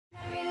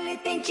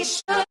think you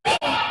should be.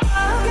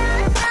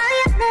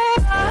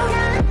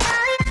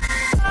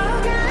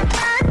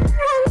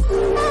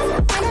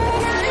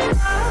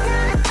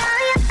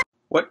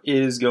 What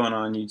is going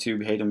on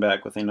YouTube? Hayden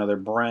back with another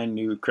brand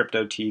new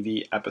Crypto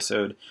TV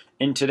episode.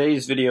 In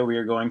today's video we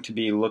are going to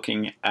be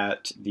looking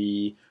at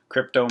the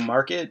crypto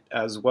market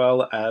as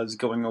well as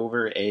going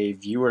over a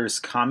viewer's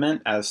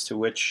comment as to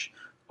which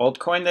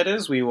altcoin that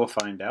is. We will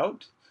find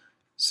out.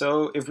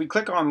 So if we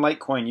click on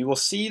Litecoin, you will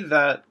see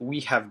that we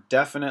have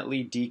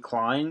definitely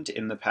declined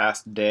in the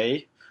past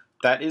day.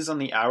 That is on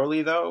the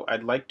hourly though.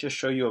 I'd like to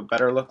show you a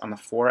better look on the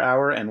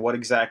 4-hour and what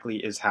exactly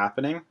is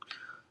happening.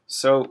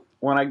 So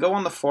when I go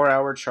on the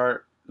 4-hour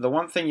chart, the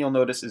one thing you'll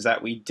notice is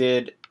that we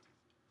did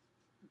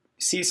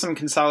see some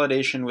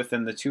consolidation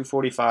within the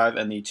 245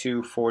 and the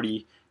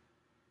 240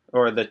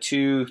 or the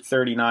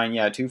 239,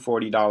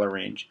 $240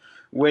 range,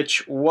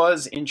 which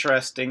was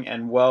interesting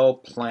and well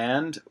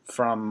planned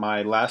from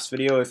my last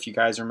video, if you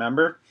guys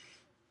remember.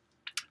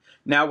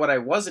 Now, what I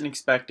wasn't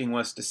expecting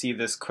was to see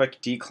this quick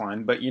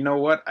decline, but you know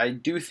what? I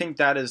do think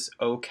that is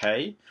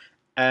okay,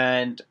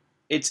 and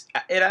it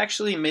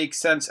actually makes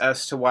sense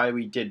as to why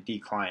we did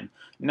decline.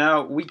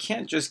 Now, we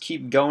can't just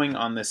keep going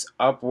on this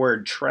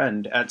upward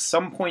trend. At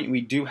some point,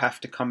 we do have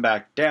to come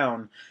back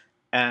down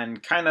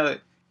and kind of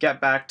get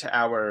back to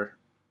our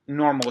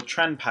normal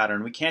trend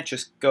pattern. We can't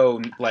just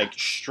go like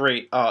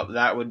straight up.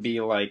 That would be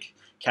like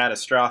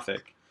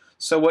catastrophic.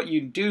 So what you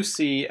do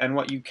see and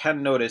what you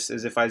can notice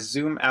is if I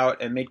zoom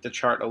out and make the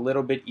chart a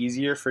little bit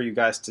easier for you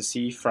guys to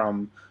see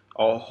from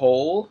a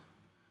whole,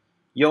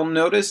 you'll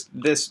notice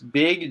this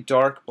big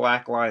dark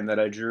black line that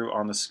I drew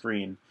on the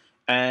screen.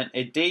 And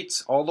it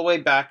dates all the way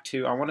back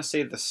to, I want to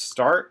say the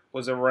start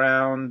was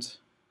around,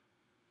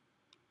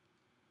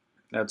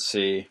 let's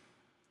see,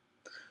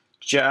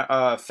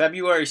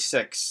 February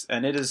 6th,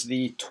 and it is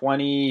the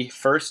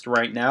 21st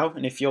right now.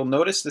 And if you'll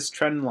notice, this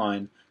trend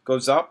line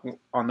goes up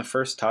on the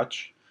first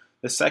touch.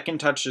 The second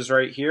touch is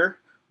right here,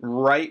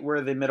 right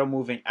where the middle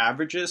moving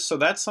average is. So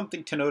that's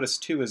something to notice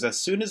too, is as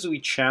soon as we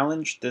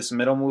challenged this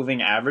middle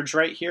moving average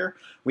right here,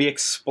 we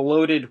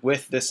exploded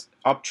with this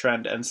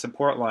uptrend and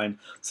support line.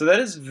 So that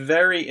is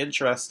very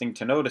interesting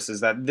to notice,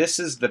 is that this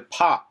is the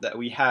pop that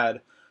we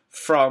had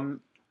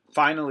from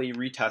finally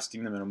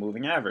retesting the middle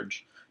moving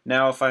average.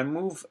 Now if I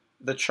move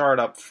the chart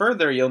up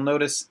further, you'll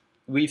notice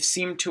we've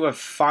seemed to have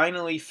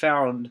finally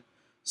found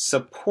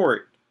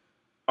support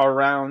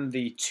around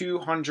the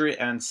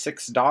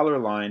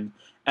 $206 line.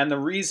 And the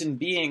reason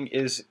being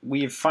is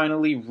we've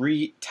finally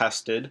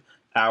retested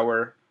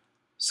our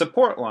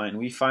support line.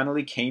 We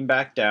finally came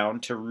back down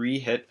to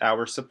re-hit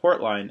our support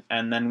line,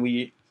 and then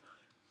we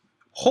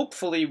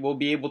hopefully will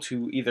be able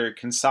to either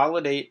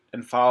consolidate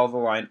and follow the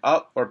line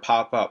up or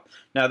pop up.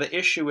 Now the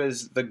issue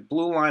is the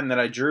blue line that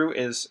I drew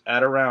is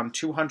at around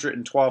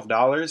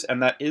 $212,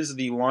 and that is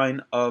the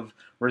line of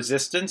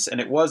resistance,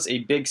 and it was a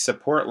big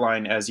support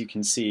line, as you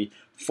can see,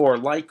 for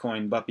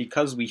Litecoin, but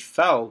because we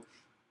fell,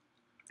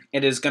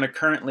 it is going to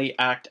currently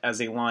act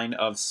as a line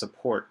of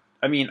support.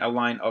 I mean, a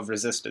line of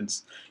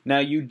resistance. Now,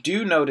 you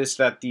do notice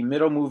that the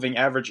middle moving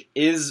average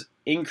is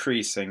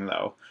increasing,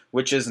 though,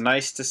 which is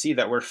nice to see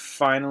that we're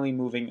finally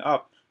moving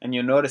up. And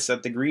you'll notice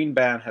that the green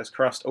band has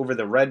crossed over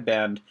the red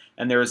band,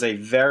 and there is a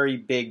very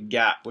big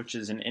gap, which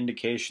is an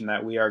indication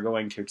that we are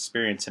going to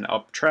experience an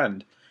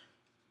uptrend.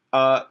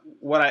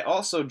 What I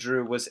also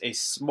drew was a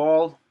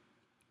small,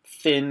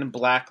 thin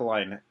black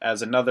line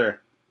as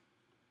another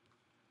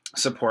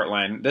support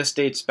line. This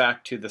dates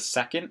back to the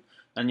 2nd,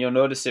 and you'll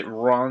notice it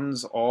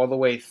runs all the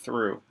way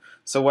through.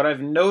 So what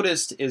I've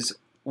noticed is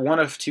one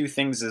of two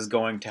things is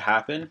going to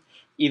happen.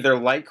 Either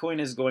Litecoin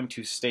is going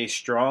to stay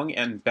strong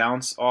and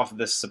bounce off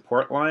this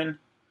support line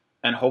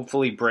and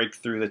hopefully break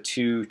through the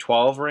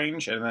 212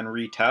 range and then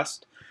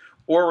retest,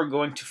 or we're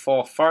going to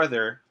fall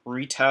farther,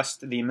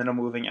 retest the middle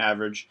moving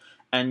average,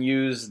 and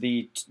use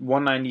the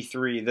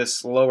 193,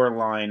 this lower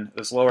line,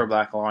 this lower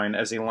black line,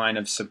 as a line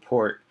of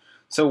support.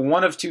 So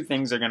one of two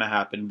things are going to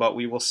happen, but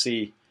we will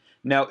see.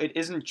 Now, it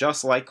isn't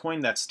just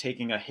Litecoin that's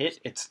taking a hit,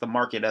 it's the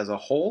market as a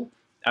whole.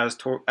 As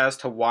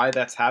to why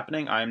that's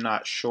happening, I'm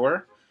not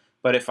sure.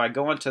 But if I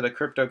go into the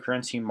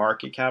cryptocurrency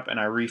market cap and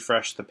I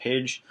refresh the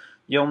page,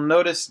 you'll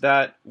notice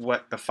that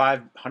the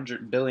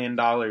 $500 billion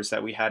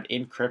that we had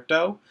in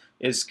crypto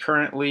is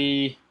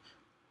currently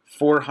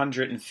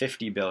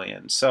 $450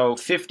 billion. So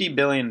 $50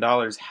 billion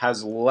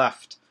has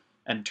left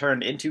and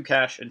turned into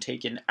cash and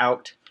taken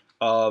out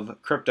of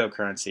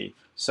cryptocurrency.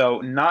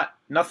 So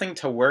nothing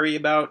to worry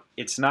about.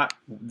 It's not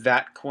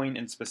that coin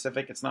in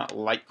specific. It's not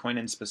Litecoin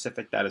in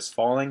specific that is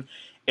falling.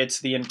 It's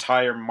the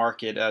entire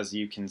market, as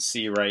you can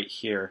see right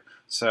here.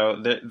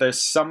 So there's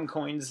some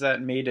coins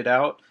that made it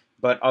out,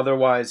 but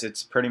otherwise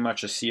it's pretty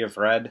much a sea of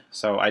red.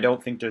 So I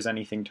don't think there's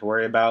anything to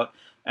worry about.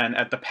 And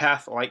at the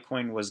path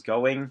Litecoin was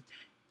going,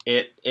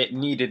 it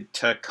needed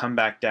to come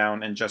back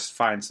down and just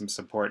find some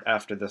support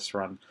after this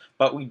run.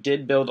 But we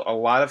did build a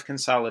lot of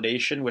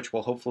consolidation, which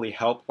will hopefully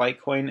help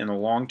Litecoin in the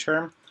long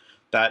term.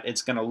 That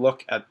it's going to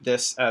look at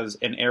this as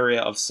an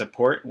area of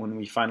support when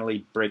we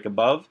finally break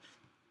above.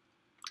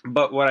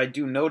 But what I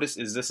do notice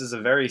is this is a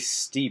very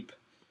steep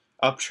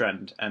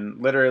uptrend, and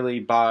literally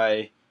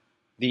by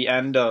the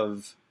end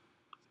of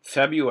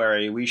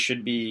February, we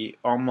should be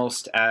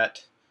almost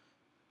at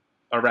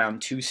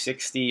around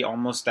 260,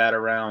 almost at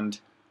around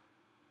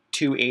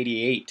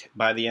 288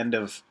 by the end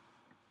of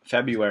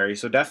February.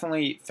 So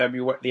definitely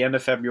the end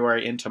of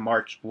February into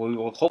March, we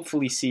will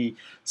hopefully see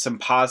some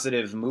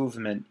positive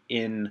movement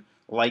in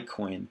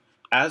Litecoin.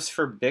 As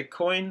for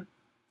Bitcoin,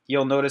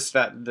 you'll notice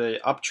that the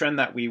uptrend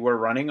that we were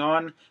running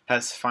on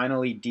has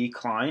finally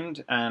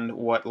declined, and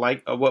what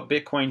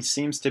Bitcoin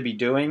seems to be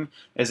doing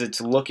is it's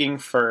looking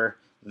for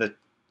the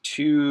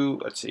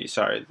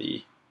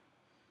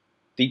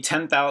the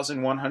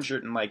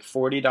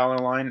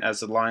 $10,140 line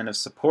as a line of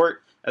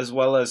support, as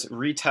well as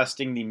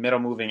retesting the middle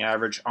moving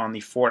average on the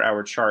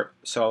 4-hour chart.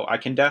 So I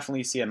can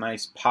definitely see a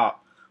nice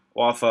pop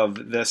off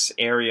of this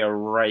area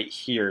right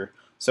here.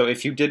 So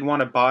if you did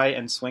want to buy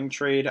and swing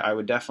trade, I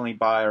would definitely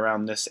buy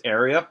around this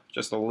area,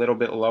 just a little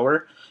bit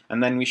lower,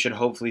 and then we should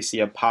hopefully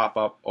see a pop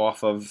up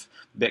off of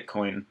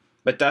Bitcoin.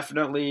 But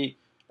definitely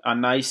a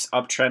nice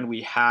uptrend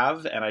we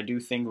have, and I do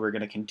think we're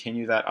going to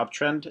continue that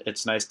uptrend.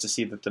 It's nice to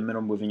see that the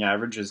middle moving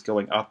average is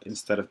going up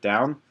instead of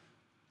down.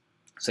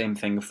 Same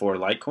thing for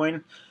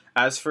Litecoin.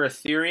 As for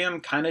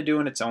Ethereum, kind of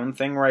doing its own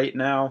thing right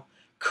now.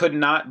 Could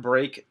not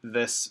break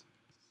this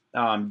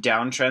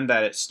downtrend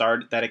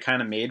that it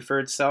kind of made for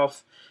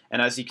itself.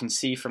 And as you can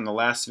see from the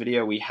last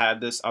video, we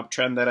had this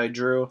uptrend that I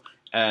drew,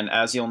 and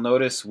as you'll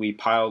notice, we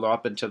piled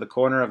up into the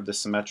corner of the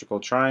symmetrical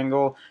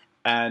triangle,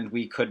 and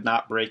we could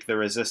not break the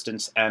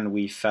resistance, and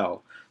we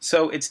fell.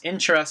 So it's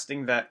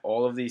interesting that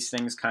all of these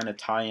things kind of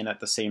tie in at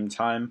the same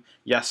time.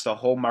 Yes, the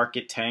whole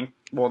market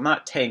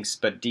not tanks,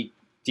 but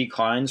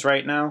declines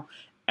right now,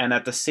 and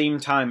at the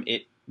same time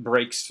it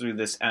breaks through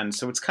this end.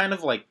 So it's kind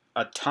of like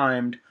a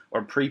timed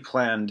or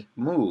pre-planned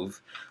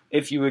move.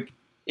 If you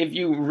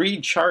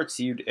read charts,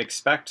 you'd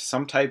expect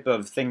some type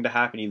of thing to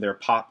happen, either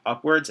pop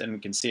upwards and we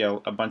can see a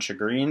bunch of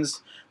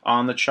greens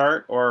on the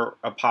chart, or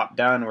a pop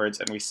downwards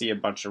and we see a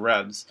bunch of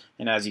reds.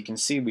 And as you can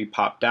see, we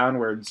pop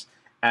downwards,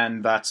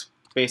 and that's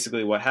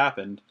basically what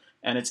happened.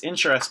 And it's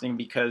interesting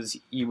because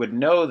you would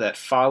know that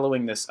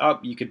following this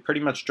up, you could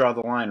pretty much draw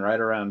the line right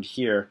around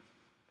here,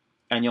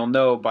 and you'll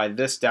know by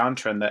this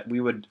downtrend that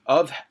we would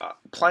have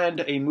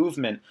planned a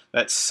movement,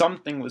 that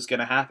something was going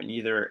to happen,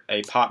 either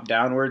a pop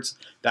downwards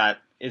that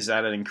is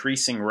at an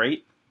increasing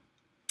rate,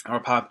 or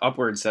pop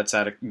upwards that's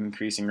at an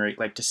increasing rate,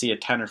 like to see a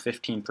 10 or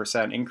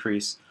 15%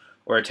 increase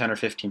or a 10 or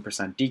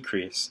 15%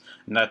 decrease.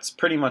 And that's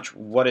pretty much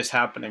what is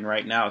happening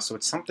right now. So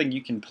it's something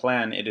you can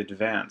plan in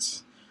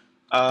advance.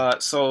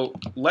 So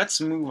let's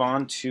move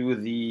on to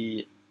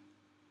the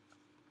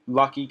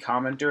lucky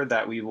commenter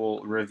that we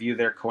will review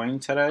their coin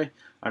today.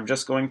 I'm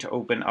just going to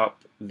open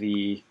up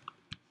the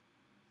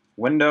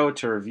window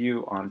to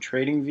review on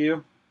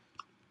TradingView.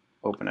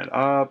 Open it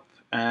up,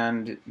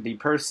 and the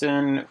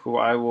person who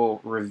I will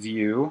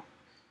review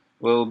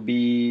will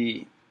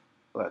be,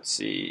 let's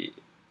see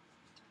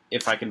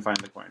if I can find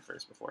the coin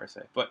first before I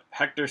say, but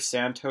Hector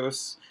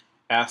Santos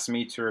asked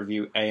me to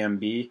review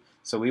AMB,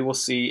 so we will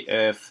see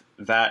if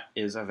that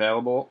is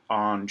available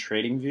on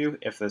TradingView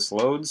if this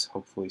loads,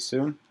 hopefully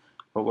soon.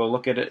 But we'll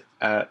look at it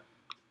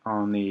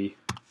on the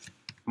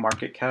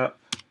market cap.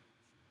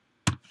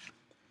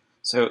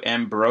 So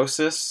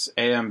Ambrosis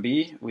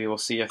AMB, we will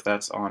see if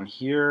that's on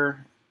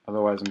here.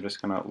 Otherwise, I'm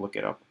just going to look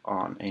it up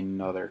on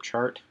another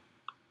chart.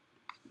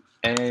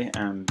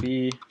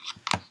 AMB,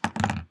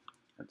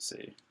 let's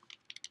see,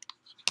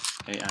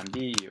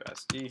 AMB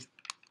USD.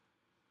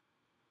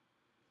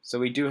 So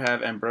we do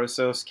have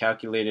Ambrosis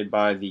calculated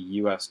by the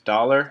US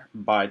dollar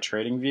by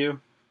TradingView,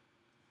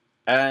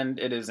 and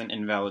it is an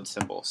invalid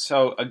symbol.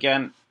 So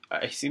again,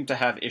 I seem to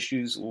have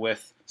issues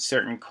with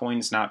certain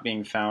coins not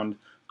being found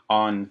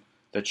on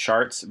the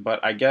charts, but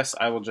I guess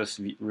I will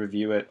just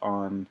review it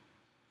on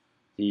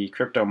the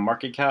crypto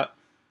market cap,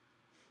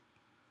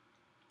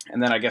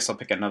 and then I guess I'll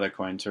pick another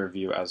coin to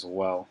review as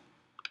well.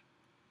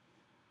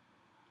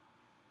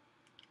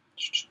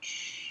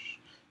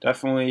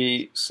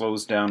 Definitely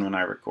slows down when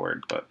I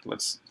record, but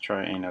let's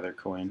try another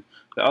coin.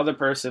 The other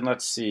person,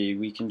 let's see,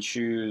 we can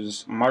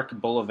choose Mark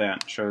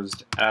Bullivant, chose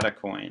add a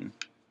coin.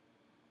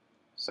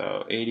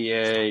 So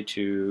ADA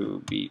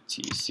to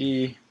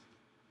BTC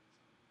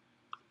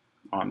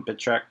on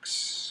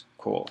Bittrex,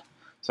 cool.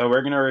 So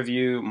we're going to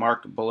review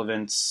Mark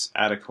Bullivant's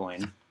add a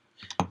coin.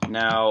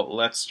 Now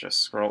let's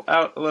just scroll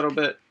out a little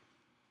bit.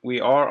 We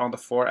are on the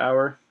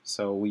 4-hour,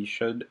 so we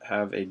should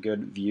have a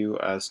good view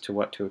as to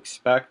what to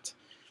expect.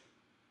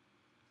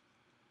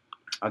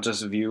 I'll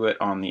just view it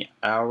on the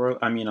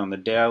on the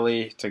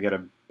daily to get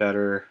a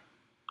better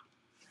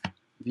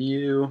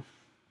view.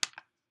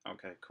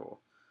 Okay, cool.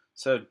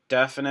 So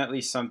definitely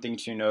something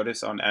to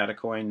notice on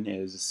Adecoin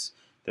is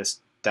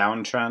this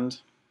downtrend.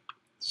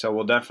 So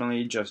we'll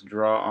definitely just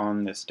draw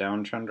on this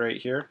downtrend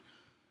right here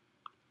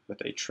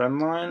with a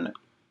trend line.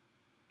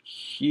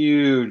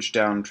 Huge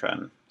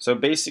downtrend. So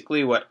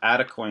basically what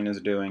Adecoin is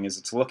doing is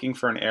it's looking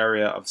for an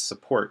area of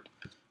support.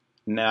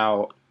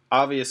 Now,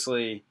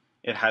 obviously,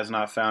 it has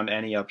not found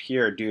any up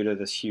here due to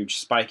this huge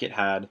spike it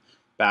had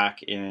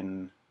back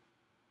in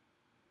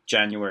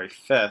January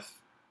 5th,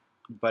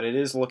 but it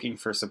is looking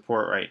for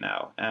support right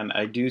now, and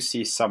I do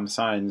see some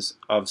signs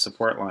of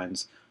support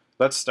lines.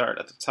 Let's start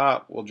at the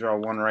top. We'll draw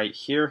one right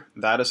here.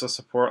 That is a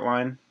support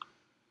line.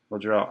 We'll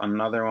draw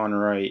another one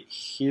right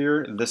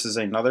here. This is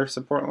another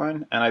support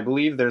line, and I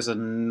believe there's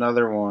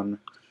another one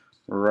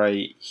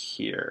right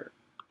here.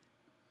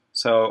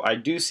 So I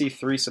do see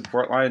 3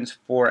 support lines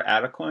for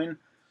Litecoin.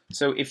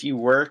 So if you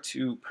were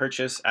to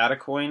purchase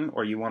Litecoin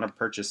or you want to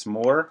purchase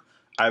more,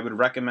 I would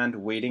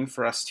recommend waiting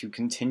for us to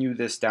continue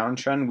this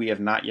downtrend we have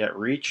not yet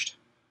reached.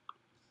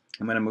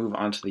 I'm going to move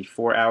on to the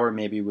 4-hour.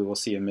 Maybe we will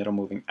see a middle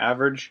moving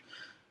average.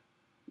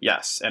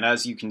 Yes, and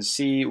as you can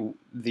see,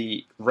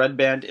 the red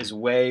band is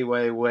way,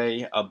 way,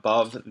 way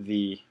above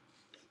the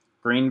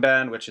green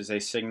band, which is a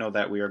signal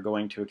that we are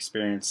going to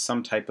experience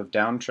some type of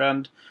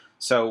downtrend.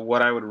 So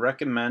what I would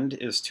recommend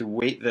is to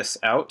wait this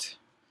out,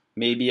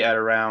 maybe at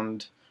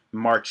around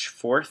March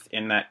 4th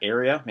in that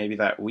area, maybe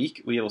that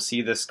week. We will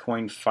see this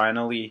coin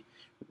finally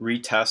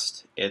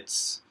retest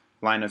its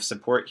line of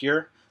support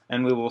here,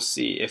 and we will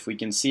see if we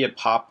can see it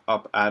pop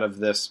up out of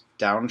this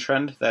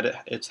downtrend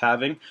that it's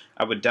having.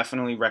 I would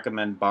definitely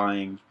recommend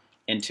buying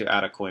into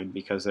Litecoin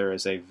because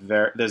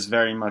there's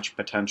very much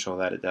potential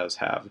that it does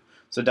have.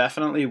 So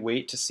definitely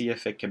wait to see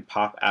if it can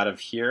pop out of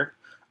here.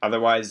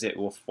 Otherwise it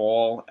will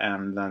fall,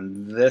 and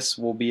then this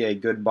will be a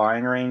good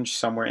buying range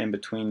somewhere in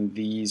between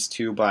these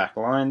 2 black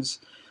lines.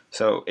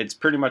 So it's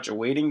pretty much a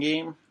waiting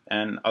game.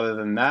 And other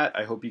than that,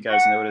 I hope you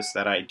guys noticed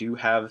that I do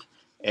have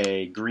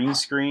a green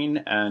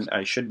screen, and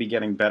I should be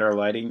getting better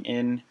lighting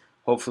in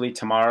hopefully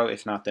tomorrow,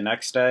 if not the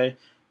next day.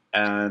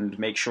 And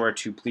make sure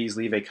to please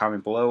leave a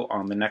comment below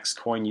on the next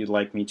coin you'd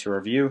like me to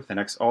review, the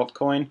next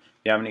altcoin. If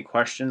you have any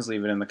questions,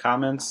 leave it in the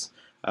comments.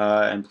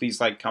 And please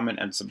like, comment,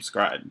 and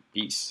subscribe.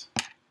 Peace.